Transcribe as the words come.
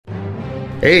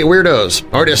Hey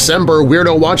Weirdos! Our December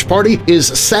Weirdo Watch Party is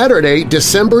Saturday,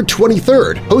 December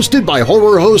 23rd, hosted by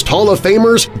horror host Hall of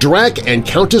Famers Drac and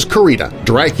Countess Carita.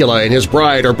 Dracula and his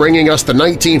bride are bringing us the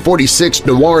 1946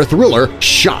 noir thriller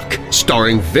Shock,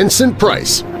 starring Vincent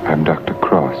Price. I'm Dr.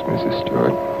 Cross, Mrs.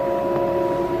 Stewart.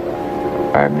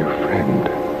 I'm your friend.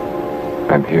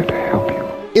 I'm here to help you.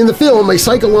 In the film, a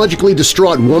psychologically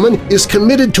distraught woman is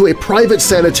committed to a private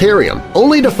sanitarium,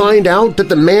 only to find out that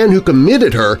the man who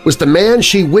committed her was the man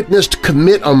she witnessed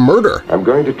commit a murder. I'm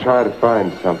going to try to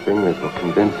find something that will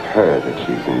convince her that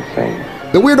she's insane.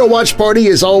 The Weirdo Watch Party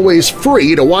is always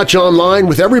free to watch online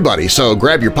with everybody, so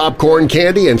grab your popcorn,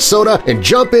 candy, and soda and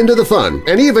jump into the fun,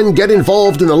 and even get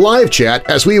involved in the live chat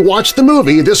as we watch the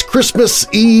movie this Christmas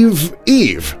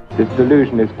Eve. This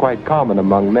delusion is quite common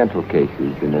among mental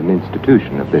cases in an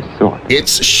institution of this sort.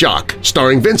 It's Shock,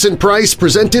 starring Vincent Price,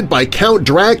 presented by Count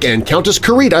Drac and Countess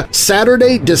Carita,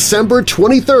 Saturday, December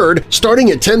 23rd,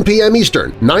 starting at 10 p.m.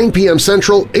 Eastern, 9 p.m.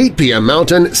 Central, 8 p.m.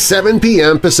 Mountain, 7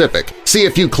 p.m. Pacific. See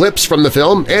a few clips from the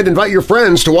film and invite your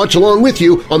friends to watch along with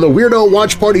you on the Weirdo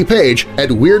Watch Party page at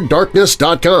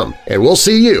WeirdDarkness.com. And we'll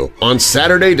see you on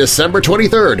Saturday, December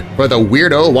 23rd for the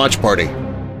Weirdo Watch Party.